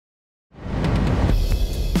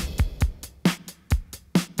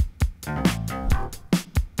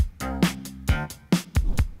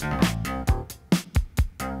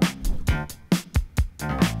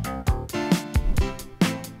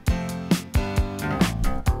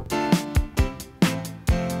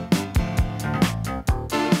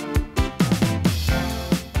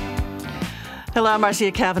Hello, I'm Marcia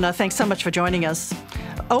Cavanaugh. Thanks so much for joining us.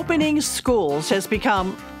 Opening schools has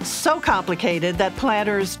become so complicated that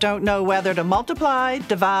planners don't know whether to multiply,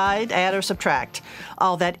 divide, add, or subtract.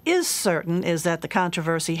 All that is certain is that the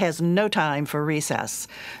controversy has no time for recess.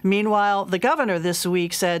 Meanwhile, the governor this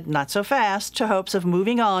week said not so fast to hopes of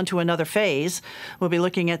moving on to another phase. We'll be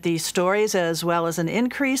looking at these stories as well as an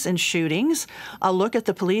increase in shootings, a look at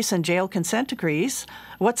the police and jail consent decrees,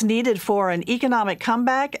 what's needed for an economic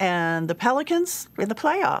comeback, and the Pelicans in the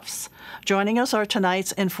playoffs. Joining us are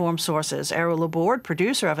tonight's Informed Sources. Errol, Laborde,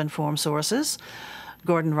 producer of Informed Sources.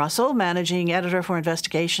 Gordon Russell, managing editor for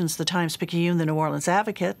investigations, The Times-Picayune, The New Orleans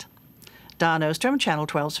Advocate. Don Ostrom, Channel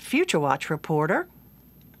 12's Future Watch reporter.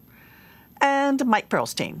 And Mike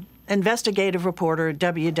Perlstein, investigative reporter,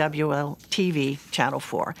 WWL-TV, Channel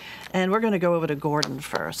 4. And we're going to go over to Gordon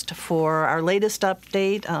first for our latest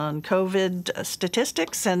update on COVID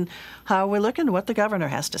statistics and how we're looking, what the governor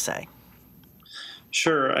has to say.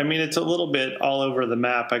 Sure. I mean, it's a little bit all over the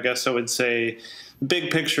map. I guess I would say the big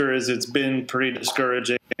picture is it's been pretty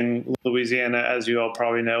discouraging. Louisiana, as you all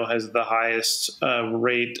probably know, has the highest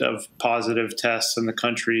rate of positive tests in the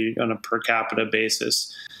country on a per capita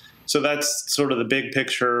basis. So that's sort of the big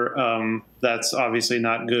picture. That's obviously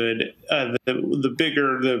not good. The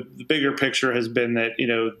bigger picture has been that, you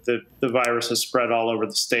know, the virus has spread all over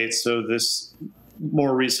the state. So this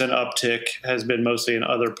more recent uptick has been mostly in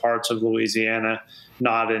other parts of Louisiana,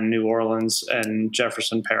 not in New Orleans and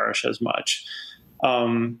Jefferson Parish as much.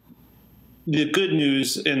 The good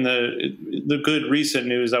news in the good recent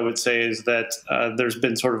news, I would say, is that there's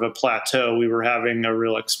been sort of a plateau. We were having a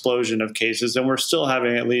real explosion of cases, and we're still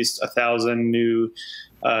having at least 1,000 new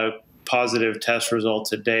positive test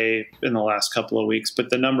results a day in the last couple of weeks.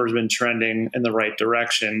 But the number's been trending in the right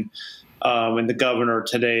direction. And the governor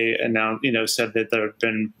today announced, said that there have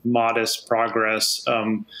been modest progress.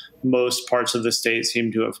 Most parts of the state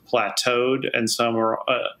seem to have plateaued, and some are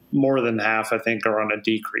more than half, I think, are on a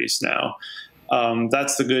decrease now.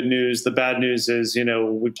 That's the good news. The bad news is, we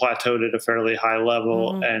plateaued at a fairly high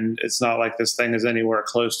level, and it's not like this thing is anywhere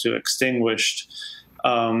close to extinguished.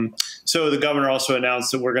 So the governor also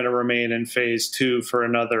announced that we're going to remain in phase 2 for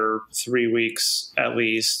another 3 weeks at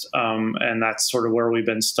least. And that's sort of where we've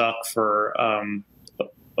been stuck for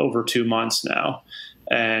over 2 months now.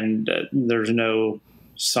 And there's no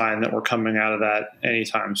sign that we're coming out of that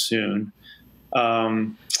anytime soon.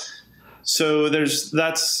 So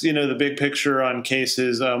that's the big picture on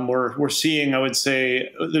cases. We're seeing, I would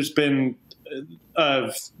say, there's been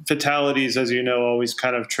fatalities, as you know, always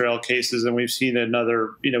kind of trail cases, and we've seen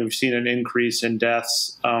an increase in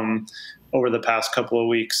deaths over the past couple of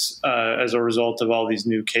weeks as a result of all these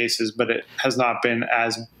new cases, but it has not been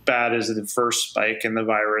as bad as the first spike in the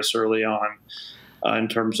virus early on in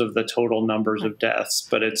terms of the total numbers of deaths,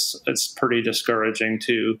 but it's pretty discouraging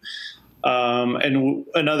too. And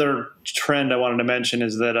another trend I wanted to mention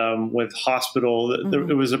is that with hospital,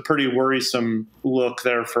 it was a pretty worrisome look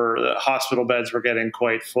there for the hospital beds were getting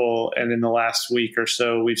quite full. And in the last week or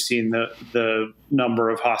so, we've seen the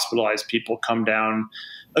number of hospitalized people come down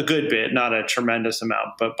a good bit, not a tremendous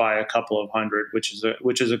amount, but by a couple of hundred, which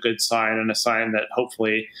is a good sign, and a sign that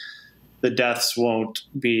hopefully the deaths won't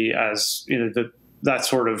be as, that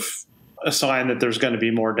sort of a sign that there's going to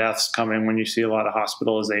be more deaths coming when you see a lot of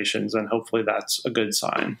hospitalizations, and hopefully that's a good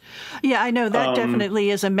sign. Yeah, I know that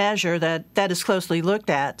definitely is a measure that is closely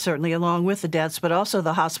looked at, certainly along with the deaths, but also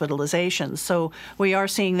the hospitalizations. So we are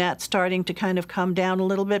seeing that starting to kind of come down a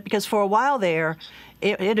little bit, because for a while there,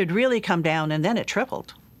 it had really come down and then it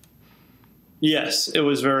tripled. Yes, it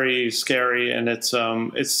was very scary, and it's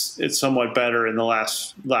somewhat better in the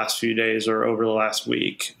last few days or over the last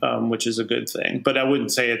week, which is a good thing. But I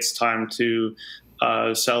wouldn't say it's time to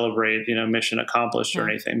celebrate, mission accomplished or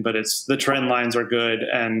anything. But the trend lines are good,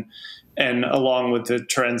 and along with the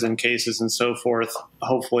trends in cases and so forth,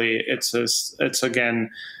 hopefully it's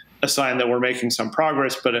again a sign that we're making some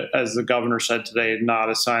progress. But as the governor said today, not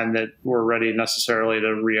a sign that we're ready necessarily to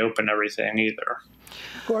reopen everything either.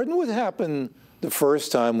 Gordon, what happened the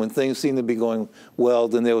first time when things seemed to be going well,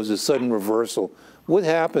 then there was a sudden reversal? What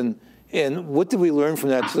happened, and what did we learn from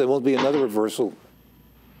that so there won't be another reversal?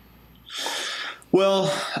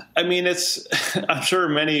 Well, I mean, I'm sure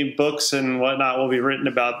many books and whatnot will be written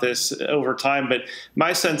about this over time, but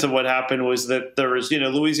my sense of what happened was that there was,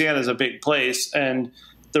 Louisiana is a big place, and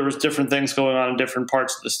there was different things going on in different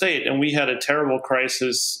parts of the state. And we had a terrible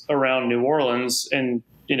crisis around New Orleans and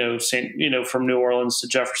from New Orleans to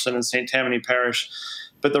Jefferson and St. Tammany Parish,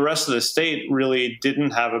 but the rest of the state really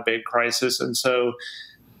didn't have a big crisis. And so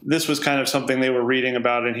this was kind of something they were reading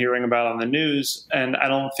about and hearing about on the news. And I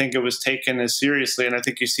don't think it was taken as seriously. And I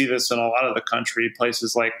think you see this in a lot of the country,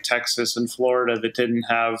 places like Texas and Florida that didn't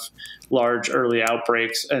have large early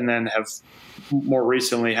outbreaks and then have more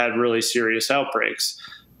recently had really serious outbreaks.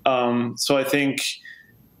 So I think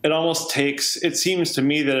it seems to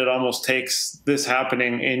me that it almost takes this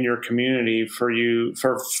happening in your community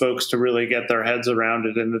for folks to really get their heads around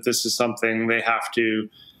it, and that this is something they have to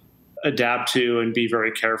adapt to and be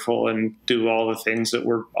very careful and do all the things that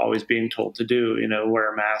we're always being told to do,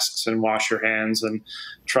 wear masks and wash your hands and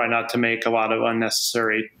try not to make a lot of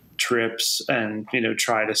unnecessary trips and,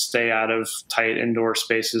 try to stay out of tight indoor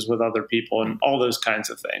spaces with other people and all those kinds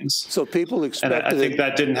of things. So people expected and I think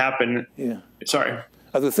that didn't happen. Yeah. Sorry.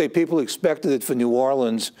 I was going to say people expected it for New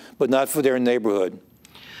Orleans, but not for their neighborhood.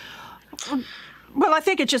 Well, I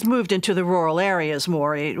think it just moved into the rural areas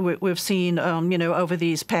more. We've seen, over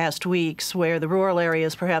these past weeks where the rural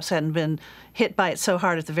areas perhaps hadn't been hit by it so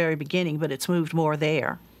hard at the very beginning, but it's moved more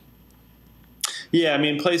there. Yeah, I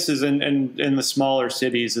mean, places in the smaller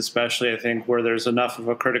cities, especially, I think, where there's enough of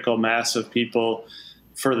a critical mass of people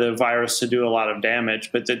for the virus to do a lot of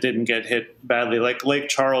damage, but that didn't get hit badly. Like Lake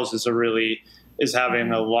Charles is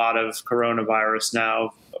having a lot of coronavirus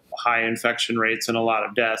now, high infection rates and a lot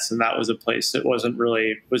of deaths. And that was a place that was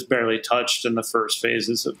barely touched in the first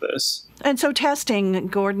phases of this. And so testing,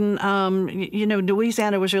 Gordon,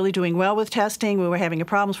 Louisiana was really doing well with testing. We were having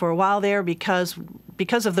problems for a while there because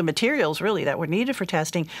of the materials really that were needed for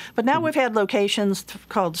testing. But now we've had locations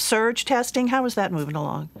called surge testing. How is that moving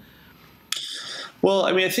along? Well,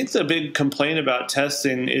 I mean, I think the big complaint about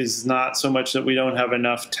testing is not so much that we don't have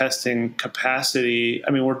enough testing capacity.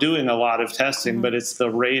 I mean, we're doing a lot of testing, but it's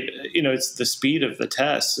the rate, it's the speed of the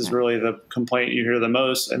tests is really the complaint you hear the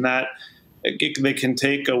most. And that they can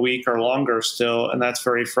take a week or longer still. And that's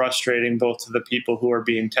very frustrating, both to the people who are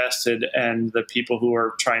being tested and the people who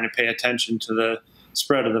are trying to pay attention to the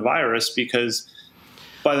spread of the virus, because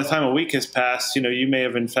by the time a week has passed, you may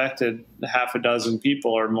have infected half a dozen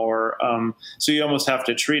people or more. So you almost have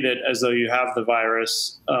to treat it as though you have the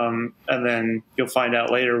virus, and then you'll find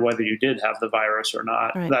out later whether you did have the virus or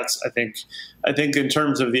not. Right. That's, I think in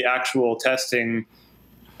terms of the actual testing,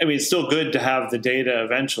 I mean, it's still good to have the data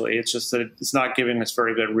eventually. It's just that it's not giving us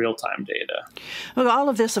very good real-time data. Well, all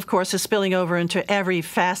of this, of course, is spilling over into every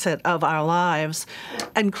facet of our lives,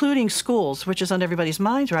 including schools, which is on everybody's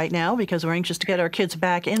minds right now because we're anxious to get our kids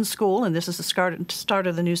back in school, and this is the start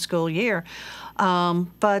of the new school year.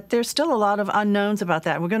 But there's still a lot of unknowns about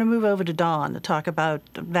that. We're going to move over to Dawn to talk about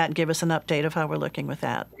that and give us an update of how we're looking with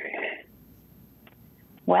that.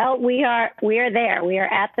 Well, we are there. We are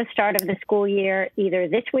at the start of the school year, either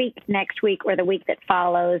this week, next week, or the week that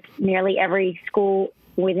follows. Nearly every school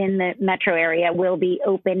within the metro area will be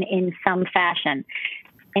open in some fashion.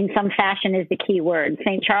 In some fashion is the key word.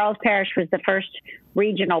 St. Charles Parish was the first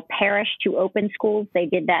regional parish to open schools. They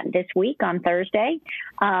did that this week on Thursday,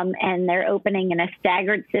 and they're opening in a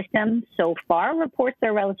staggered system. So far, reports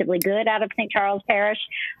are relatively good out of St. Charles Parish,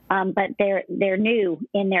 but they're new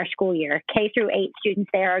in their school year. K through 8 students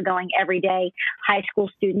there are going every day. High school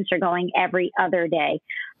students are going every other day.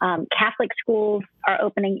 Catholic schools are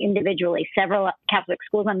opening individually. Several Catholic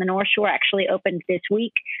schools on the North Shore actually opened this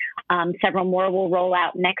week. Several more will roll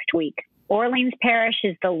out next week. Orleans Parish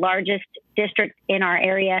is the largest district in our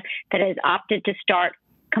area that has opted to start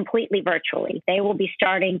completely virtually. They will be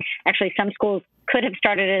starting, actually some schools could have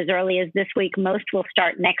started as early as this week. Most will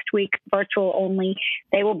start next week, virtual only.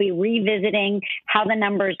 They will be revisiting how the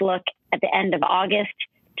numbers look at the end of August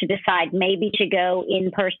to decide maybe to go in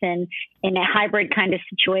person in a hybrid kind of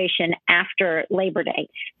situation after Labor Day.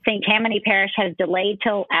 St. Tammany Parish has delayed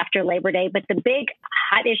till after Labor Day, but the big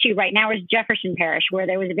hot issue right now is Jefferson Parish, where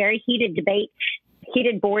there was a very heated debate,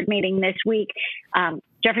 heated board meeting this week.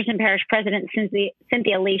 Jefferson Parish President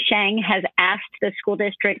Cynthia Lee Shang has asked the school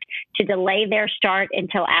district to delay their start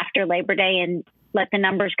until after Labor Day and let the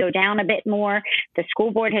numbers go down a bit more. The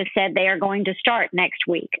school board has said they are going to start next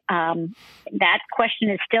week. That question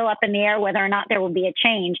is still up in the air whether or not there will be a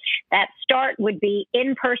change. That start would be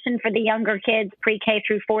in person for the younger kids, pre-K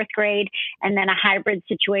through 4th grade, and then a hybrid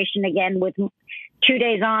situation again with 2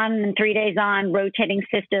 days on and 3 days on, rotating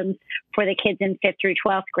systems for the kids in 5th through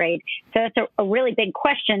 12th grade. So it's a really big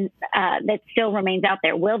question that still remains out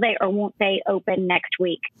there. Will they or won't they open next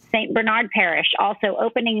week? St. Bernard Parish also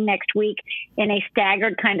opening next week in a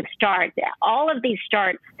staggered kind of start. All of these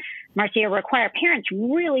starts, Marcia, require parents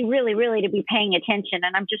really, really, really to be paying attention.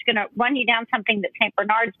 And I'm just going to run you down something that St.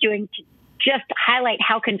 Bernard's doing to just highlight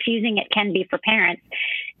how confusing it can be for parents.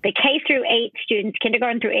 The K through 8 students,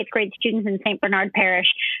 kindergarten through 8th grade students in St. Bernard Parish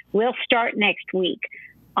will start next week.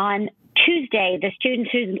 On Tuesday, the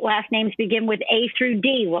students whose last names begin with A through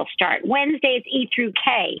D will start. Wednesday, it's E through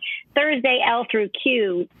K. Thursday, L through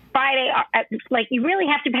Q. Friday, like, you really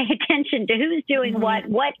have to pay attention to who's doing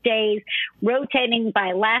what days, rotating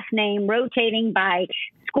by last name, rotating by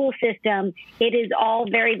school system. It is all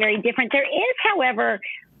very, very different. There is, however,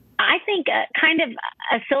 I think kind of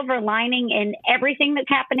a silver lining in everything that's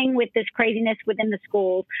happening with this craziness within the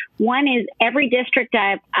schools. One is every district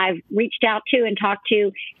I've reached out to and talked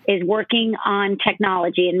to is working on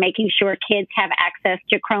technology and making sure kids have access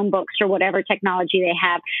to Chromebooks or whatever technology they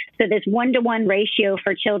have. So this one-to-one ratio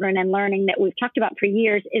for children and learning that we've talked about for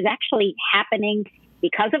years is actually happening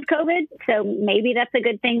because of COVID. So maybe that's a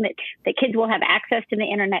good thing, that kids will have access to the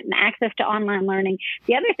internet and access to online learning.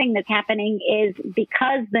 The other thing that's happening is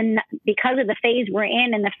because of the phase we're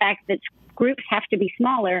in and the fact that groups have to be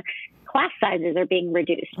smaller, class sizes are being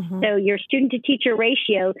reduced. So your student to teacher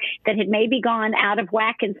ratio that had maybe gone out of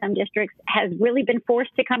whack in some districts has really been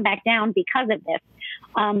forced to come back down because of this.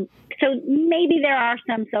 So maybe there are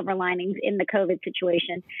some silver linings in the COVID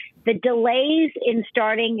situation. The delays in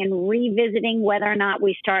starting and revisiting whether or not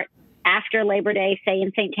we start after Labor Day, say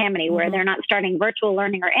in St. Tammany, where they're not starting virtual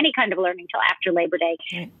learning or any kind of learning till after Labor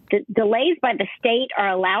Day. The delays by the state are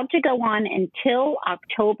allowed to go on until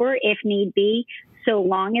October if need be, so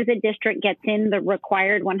long as a district gets in the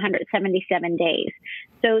required 177 days.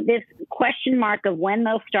 So this question mark of when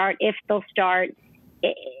they'll start, if they'll start,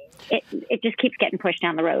 it just keeps getting pushed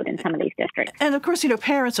down the road in some of these districts. And of course,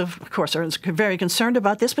 parents, of course, are very concerned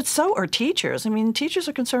about this, but so are teachers. I mean, teachers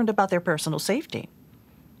are concerned about their personal safety.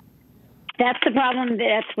 That's the problem.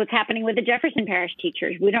 That's what's happening with the Jefferson Parish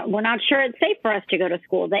teachers. We're not sure it's safe for us to go to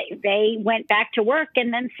school. They went back to work,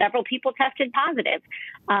 and then several people tested positive.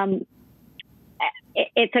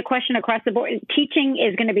 It's a question across the board. Teaching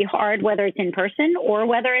is going to be hard, whether it's in person or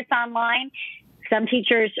whether it's online. Some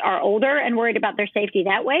teachers are older and worried about their safety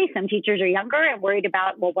that way. Some teachers are younger and worried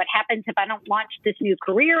about, well, what happens if I don't launch this new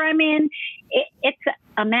career I'm in? It's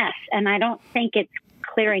a mess, and I don't think it's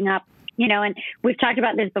clearing up. And we've talked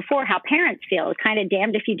about this before, how parents feel. It's kind of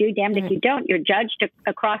damned if you do, damned if you don't. You're judged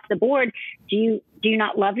across the board. Do you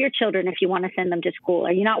not love your children if you want to send them to school?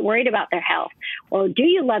 Are you not worried about their health? Or do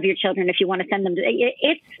you love your children if you want to send them to?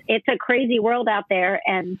 It's a crazy world out there,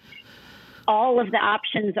 and all of the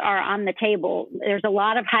options are on the table. There's a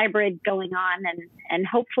lot of hybrid going on, and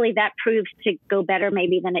hopefully that proves to go better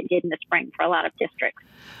maybe than it did in the spring for a lot of districts.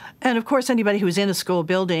 And of course, anybody who's in a school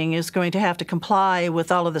building is going to have to comply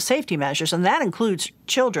with all of the safety measures, and that includes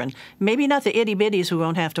children. Maybe not the itty-bitties who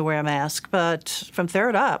won't have to wear a mask, but from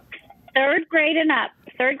third up. Third grade and up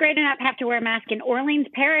have to wear a mask. In Orleans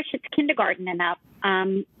Parish, it's kindergarten and up.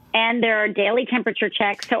 And there are daily temperature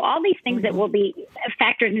checks. So all these things that will be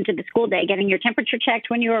factored into the school day, getting your temperature checked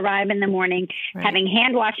when you arrive in the morning, having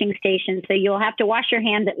hand washing stations. So you'll have to wash your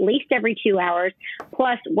hands at least every 2 hours,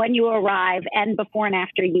 plus when you arrive and before and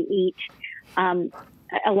after you eat.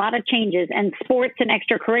 A lot of changes, and sports and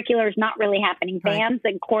extracurriculars not really happening. Bands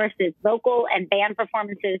and choruses, vocal and band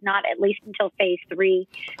performances, not at least until phase 3.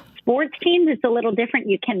 Sports teams, it's a little different.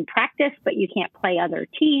 You can practice, but you can't play other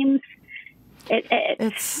teams. It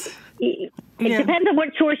depends on what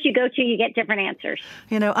source you go to. You get different answers.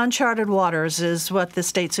 Uncharted waters is what the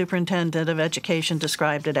state superintendent of education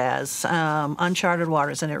described it as. Uncharted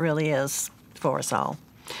waters, and it really is for us all.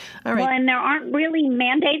 All right. Well, and there aren't really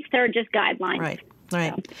mandates. There are just guidelines.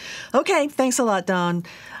 Right. Okay, thanks a lot, Dawn.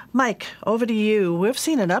 Mike, over to you. We've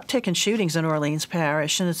seen an uptick in shootings in Orleans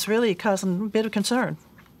Parish, and it's really causing a bit of concern.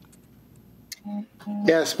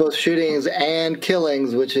 Yes, both shootings and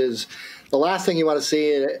killings, which is the last thing you want to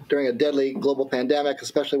see during a deadly global pandemic,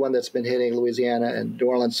 especially one that's been hitting Louisiana and New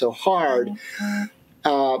Orleans so hard.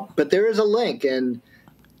 But there is a link, and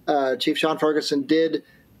Chief Sean Ferguson did,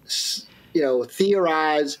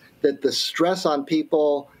 theorize that the stress on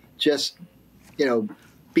people just,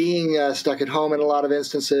 being stuck at home in a lot of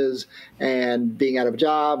instances and being out of a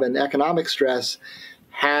job and economic stress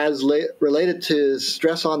has related to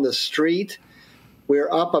stress on the street.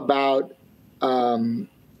 We're up about,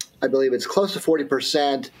 I believe it's close to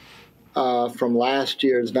 40% from last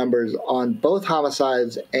year's numbers on both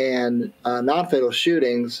homicides and non-fatal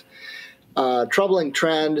shootings. Troubling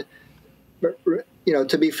trend.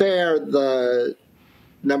 To be fair, the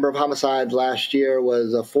number of homicides last year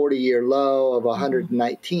was a 40-year low of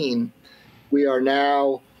 119. We are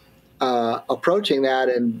now approaching that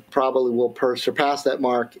and probably will surpass that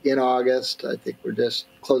mark in August. I think we're just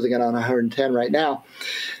closing in on 110 right now.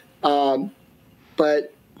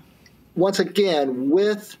 But once again,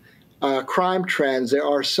 with crime trends, there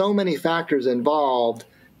are so many factors involved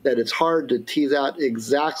that it's hard to tease out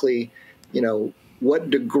exactly, what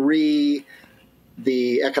degree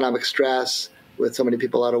the economic stress with so many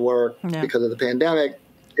people out of work because of the pandemic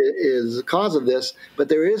is the cause of this. But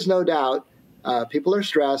there is no doubt people are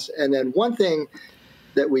stressed. And then one thing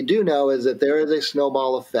that we do know is that there is a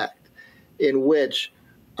snowball effect in which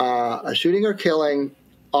a shooting or killing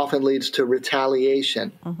often leads to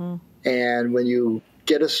retaliation. And when you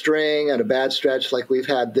get a string and a bad stretch like we've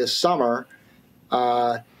had this summer,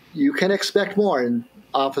 you can expect more. And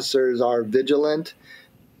officers are vigilant.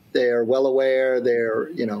 They are well aware. They're,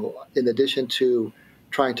 in addition to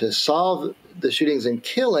trying to solve the shootings and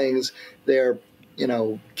killings, they're,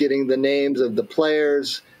 getting the names of the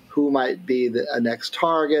players who might be a next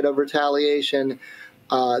target of retaliation.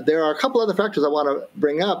 There are a couple other factors I want to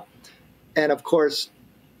bring up. And of course,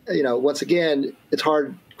 once again, it's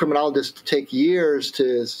hard. Criminologists take years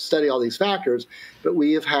to study all these factors, but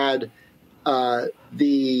we have had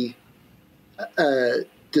the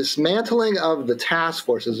dismantling of the task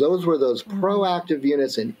forces. Those were those proactive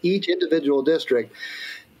units in each individual district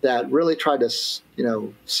that really tried to,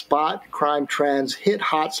 spot crime trends, hit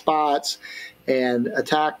hot spots, and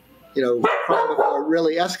attack, crime before it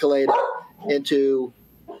really escalated into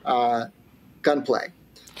gunplay.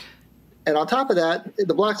 And on top of that,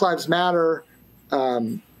 the Black Lives Matter,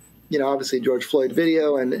 obviously George Floyd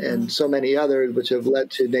video and so many others, which have led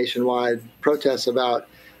to nationwide protests about,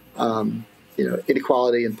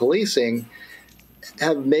 inequality in policing,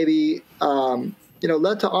 have maybe,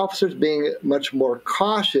 led to officers being much more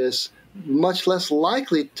cautious, much less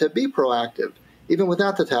likely to be proactive, even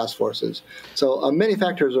without the task forces. So many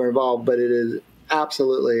factors are involved, but it is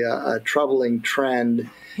absolutely a troubling trend.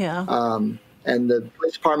 Yeah. And the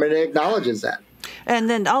police department acknowledges that. And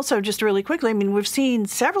then also, just really quickly, we've seen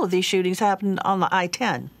several of these shootings happen on the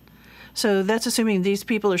I-10. So that's assuming these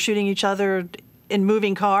people are shooting each other in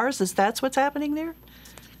moving cars. That's what's happening there?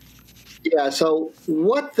 Yeah, so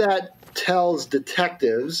what that tells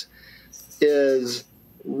detectives is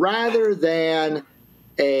rather than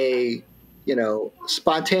a,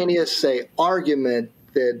 spontaneous, say, argument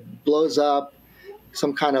that blows up,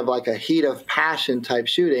 some kind of like a heat of passion type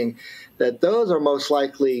shooting, that those are most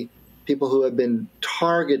likely people who have been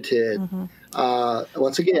targeted.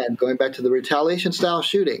 Once again, going back to the retaliation style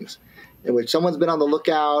shootings, in which someone's been on the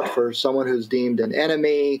lookout for someone who's deemed an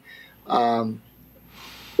enemy,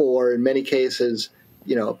 or in many cases,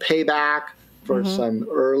 payback for some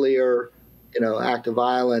earlier, act of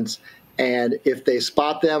violence. And if they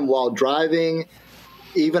spot them while driving,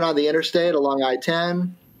 even on the interstate along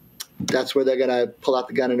I-10, that's where they're going to pull out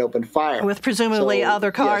the gun and open fire. With presumably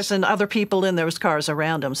other cars and other people in those cars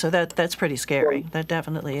around them. So that's pretty scary. That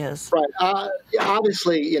definitely is. Right.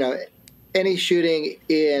 Obviously, any shooting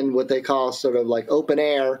in what they call sort of like open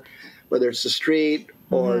air, whether it's the street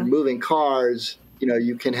or moving cars,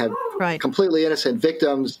 you can have completely innocent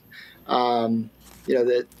victims,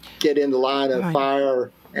 that get in the line of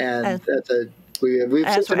fire. And we've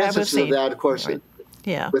seen some instances of that, of course, with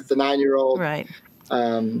the 9-year-old. Right.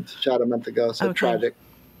 Shot a month ago, so tragic.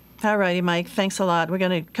 All righty, Mike, thanks a lot. We're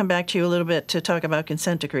going to come back to you a little bit to talk about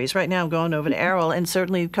consent decrees. Right now I'm going over to Errol, and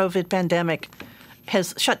certainly the COVID pandemic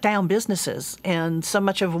has shut down businesses and so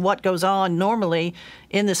much of what goes on normally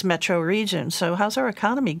in this metro region. So how's our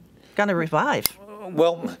economy going to revive?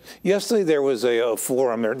 Well, yesterday there was a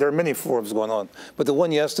forum. There are many forums going on, but the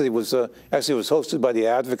one yesterday was actually was hosted by the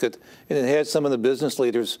Advocate, and it had some of the business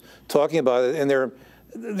leaders talking about it. And there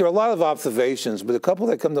are a lot of observations, but a couple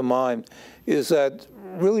that come to mind is that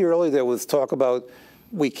really early there was talk about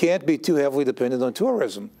we can't be too heavily dependent on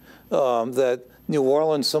tourism. That New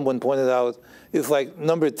Orleans, someone pointed out, is like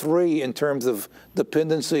number 3 in terms of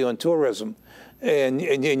dependency on tourism. And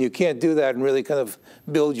you can't do that and really kind of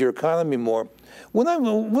build your economy more. When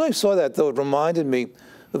I saw that, though, it reminded me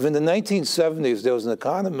of in the 1970s, there was an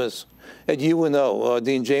economist at UNO,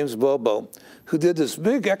 Dean James Bobo, who did this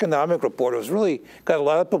big economic report. It was really got a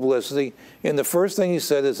lot of publicity. And the first thing he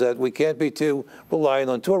said is that we can't be too reliant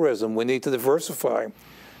on tourism. We need to diversify.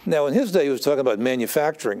 Now, in his day, he was talking about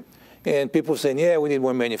manufacturing. And people were saying, yeah, we need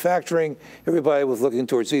more manufacturing. Everybody was looking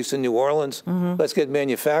towards Eastern New Orleans. Let's get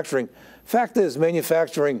manufacturing. Fact is,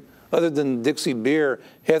 manufacturing, other than Dixie beer,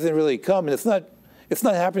 hasn't really come. And it's not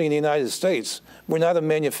happening in the United States. We're not a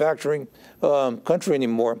manufacturing country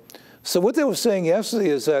anymore. So what they were saying yesterday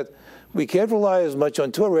is that we can't rely as much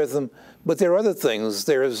on tourism, but there are other things.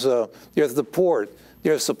 There's the port,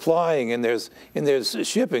 there's supplying, and there's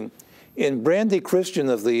shipping. And Brandy Christian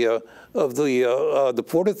of the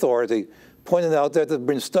Port Authority pointed out that there have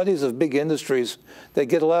been studies of big industries that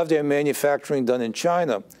get a lot of their manufacturing done in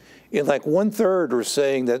China. And like 1/3 are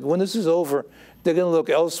saying that when this is over, they're going to look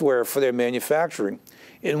elsewhere for their manufacturing.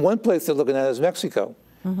 And one place they're looking at is Mexico.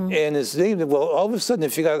 And it's well, all of a sudden,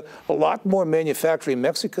 if you got a lot more manufacturing in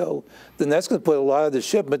Mexico, then that's going to put a lot of the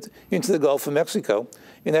shipment into the Gulf of Mexico,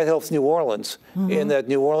 and that helps New Orleans. And that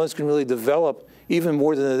New Orleans can really develop even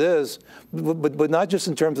more than it is, but not just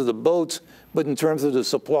in terms of the boats, but in terms of the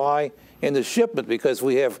supply and the shipment, because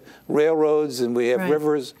we have railroads and we have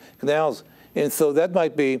rivers, canals, and so that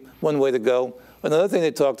might be one way to go. Another thing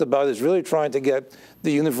they talked about is really trying to get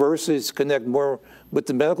the universities to connect more with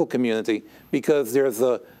the medical community, because there's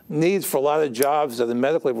a needs for a lot of jobs that are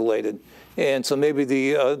medically related, and so maybe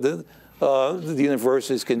the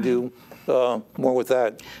universities can do more with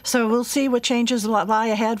that. So we'll see what changes lie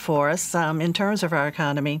ahead for us in terms of our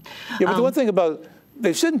economy. Yeah, but the one thing about,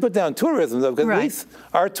 they shouldn't put down tourism, though, because at least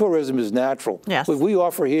our tourism is natural. Yes. What we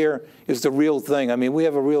offer here is the real thing. I mean, we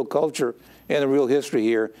have a real culture and a real history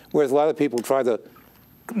here, whereas a lot of people try to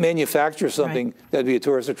manufacture something that'd be a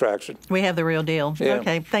tourist attraction. We have the real deal. Yeah.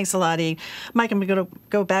 Okay, thanks a lot, E. Mike, I'm going to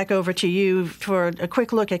go back over to you for a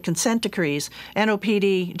quick look at consent decrees.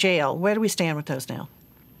 NOPD jail, where do we stand with those now?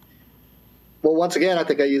 Well, once again, I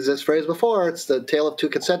think I used this phrase before. It's the tale of two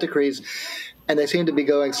consent decrees, and they seem to be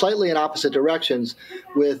going slightly in opposite directions,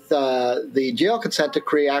 with the jail consent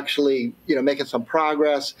decree actually, making some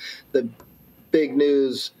progress. The big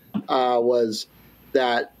news was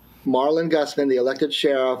that Marlin Gusman, the elected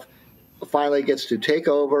sheriff, finally gets to take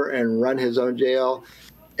over and run his own jail.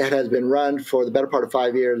 It has been run for the better part of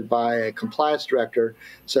 5 years by a compliance director.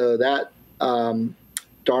 So that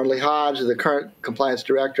Darnley Hodge, the current compliance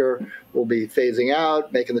director, will be phasing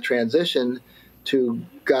out, making the transition to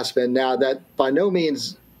Gusman. Now, that by no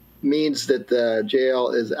means means that the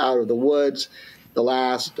jail is out of the woods. The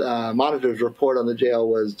last monitor's report on the jail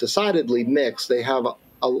was decidedly mixed. They have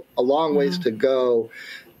a long ways to go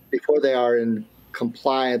before they are in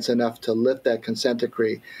compliance enough to lift that consent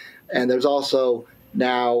decree. And there's also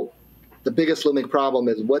now the biggest looming problem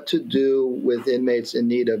is what to do with inmates in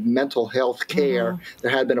need of mental health care.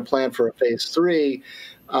 There had been a plan for a phase 3.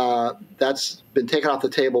 That's been taken off the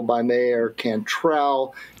table by Mayor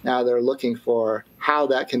Cantrell. Now they're looking for how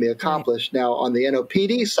that can be accomplished. Now, on the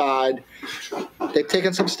NOPD side, they've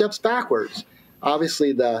taken some steps backwards.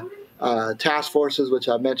 Obviously, the task forces, which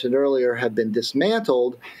I mentioned earlier, have been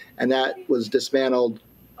dismantled, and that was dismantled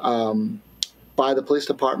by the police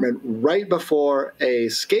department right before a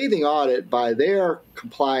scathing audit by their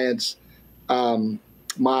compliance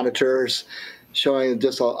monitors, showing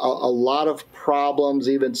just a lot of problems,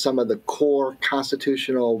 even some of the core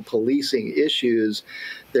constitutional policing issues.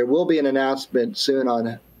 There will be an announcement soon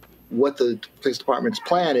on what the police department's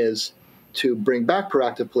plan is to bring back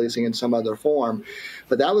proactive policing in some other form.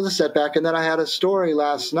 But that was a setback. And then I had a story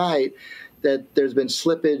last night that there's been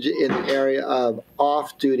slippage in the area of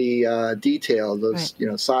off-duty detail, those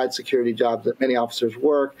side security jobs that many officers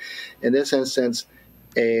work. In this instance,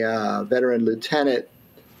 a veteran lieutenant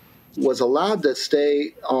was allowed to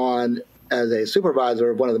stay on as a supervisor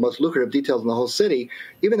of one of the most lucrative details in the whole city,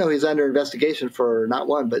 even though he's under investigation for not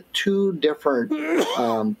one but 2 different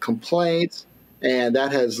complaints. And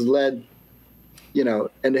that has led, and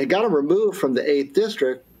they got him removed from the 8th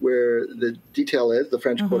District, where the detail is, the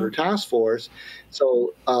French Quarter Task Force.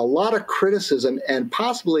 So a lot of criticism and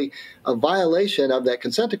possibly a violation of that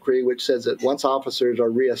consent decree, which says that once officers are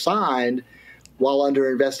reassigned while under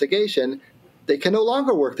investigation, they can no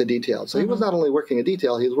longer work the detail. So he was not only working a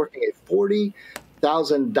detail, he was working a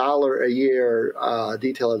 $40,000 a year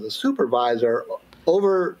detail as a supervisor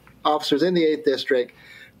over officers in the 8th District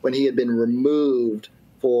when he had been removed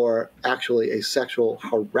for actually a sexual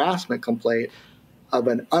harassment complaint of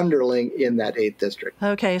an underling in that 8th District.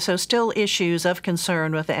 Okay, so still issues of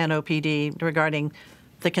concern with the NOPD regarding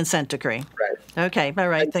the consent decree. Right. Okay, all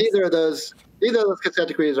right. Either of those consent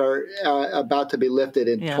decrees are about to be lifted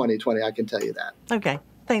in 2020, I can tell you that. Okay,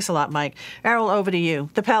 thanks a lot, Mike. Errol, over to you.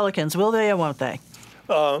 The Pelicans, will they or won't they?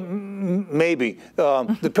 Maybe.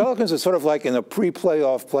 The Pelicans are sort of like in a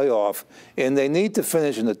playoff, and they need to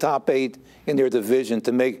finish in the top 8 in their division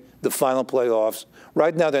to make the final playoffs.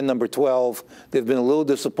 Right now, they're number 12. They've been a little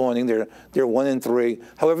disappointing. They're 1-3.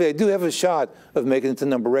 However, they do have a shot of making it to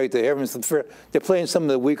number 8. They're playing some of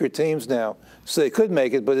the weaker teams now, so they could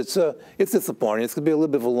make it, but it's disappointing. It's going to be a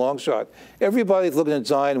little bit of a long shot. Everybody's looking at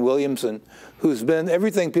Zion Williamson, who's been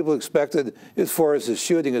everything people expected as far as his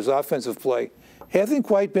shooting, his offensive play. Hasn't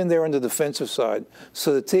quite been there on the defensive side,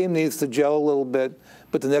 so the team needs to gel a little bit,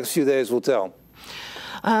 but the next few days will tell.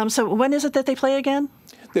 So when is it that they play again?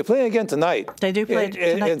 They're playing again tonight. They do play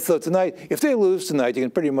tonight. And so tonight, if they lose tonight, you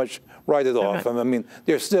can pretty much write it off. I mean,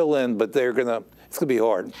 they're still in, but it's going to be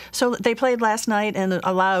hard. So they played last night and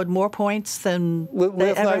allowed more points than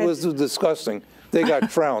last night was disgusting. they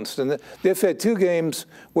got trounced. And they've had 2 games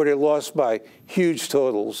where they lost by huge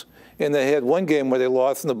totals. And they had 1 game where they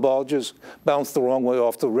lost and the ball just bounced the wrong way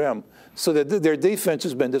off the rim. So their defense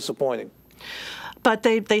has been disappointing. But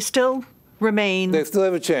they still remain. They still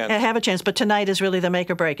have a chance. Have a chance, but tonight is really the make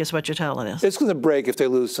or break, is what you're telling us. It's going to break if they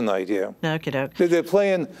lose tonight, yeah. Okie doke. They're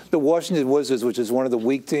playing the Washington Wizards, which is one of the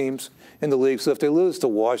weak teams in the league. So if they lose to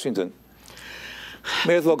Washington,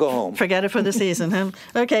 may as well go home. Forget it for the season, huh?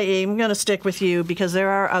 Okay, I'm going to stick with you because there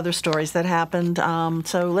are other stories that happened.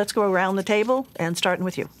 So let's go around the table and starting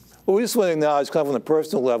with you. Well, we just want to acknowledge, kind of on a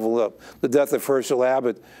personal level, the death of Herschel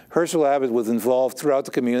Abbott. Herschel Abbott was involved throughout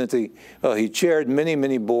the community. He chaired many,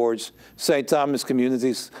 many boards, St. Thomas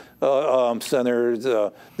Community Center,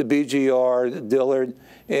 the BGR, Dillard.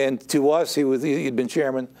 And to us, he'd been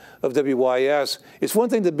chairman of WYES. It's one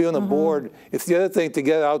thing to be on the board. It's the other thing to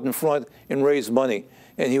get out in front and raise money.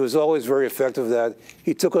 And he was always very effective at that.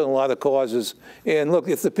 He took on a lot of causes. And look,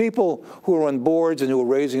 it's the people who are on boards and who are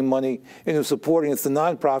raising money and who are supporting, it's the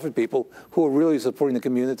nonprofit people who are really supporting the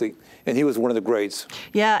community. And he was one of the greats.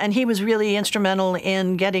 Yeah, and he was really instrumental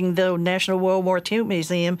in getting the National World War II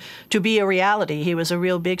Museum to be a reality. He was a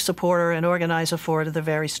real big supporter and organizer for it at the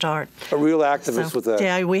very start. A real activist with that.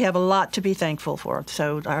 Yeah, we have a lot to be thankful for.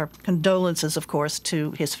 So our condolences, of course,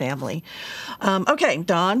 to his family. Okay,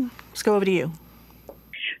 Dawn, let's go over to you.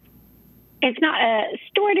 It's not a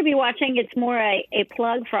story to be watching. It's more a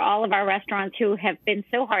plug for all of our restaurants who have been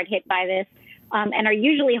so hard hit by this and are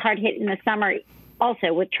usually hard hit in the summer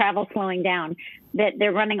also with travel slowing down, that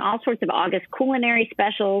they're running all sorts of August culinary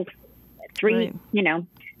specials,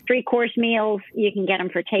 3-course meals. You can get them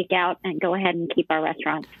for takeout and go ahead and keep our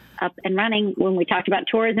restaurants up and running. When we talked about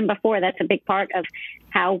tourism before, that's a big part of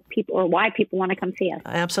how people or why people want to come see us.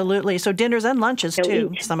 Absolutely. So dinners and lunches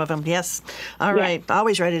too, some of them. Yes. All right.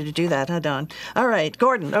 Always ready to do that, huh, Dawn? All right.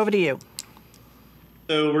 Gordon, over to you.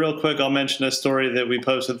 So real quick, I'll mention a story that we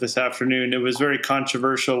posted this afternoon. It was very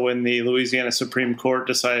controversial when the Louisiana Supreme Court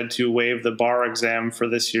decided to waive the bar exam for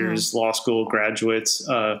this year's law school graduates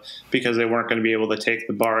because they weren't going to be able to take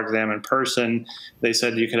the bar exam in person. They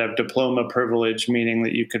said you could have diploma privilege, meaning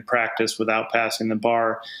that you could practice without passing the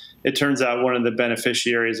bar. It turns out one of the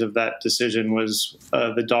beneficiaries of that decision was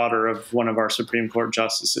the daughter of one of our Supreme Court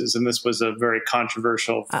justices, and this was a very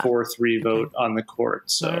controversial 4-3 vote on the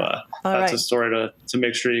court. So that's a story to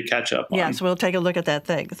make sure you catch up on. Yes, we'll take a look at that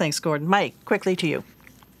thing. Thanks, Gordon. Mike, quickly to you.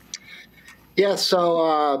 Yes,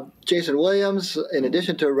 so Jason Williams, in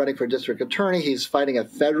addition to running for district attorney, he's fighting a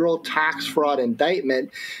federal tax fraud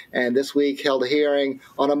indictment, and this week held a hearing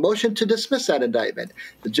on a motion to dismiss that indictment.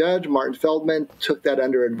 The judge, Martin Feldman, took that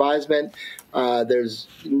under advisement. There's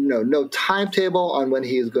no timetable on when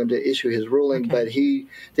he is going to issue his ruling, but he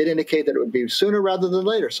did indicate that it would be sooner rather than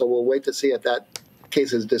later, so we'll wait to see if that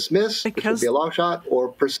case is dismissed, which would be a long shot, or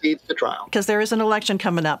proceeds to trial. Because there is an election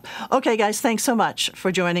coming up. Okay, guys, thanks so much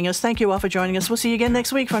for joining us. Thank you all for joining us. We'll see you again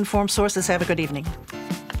next week for Informed Sources. Have a good evening.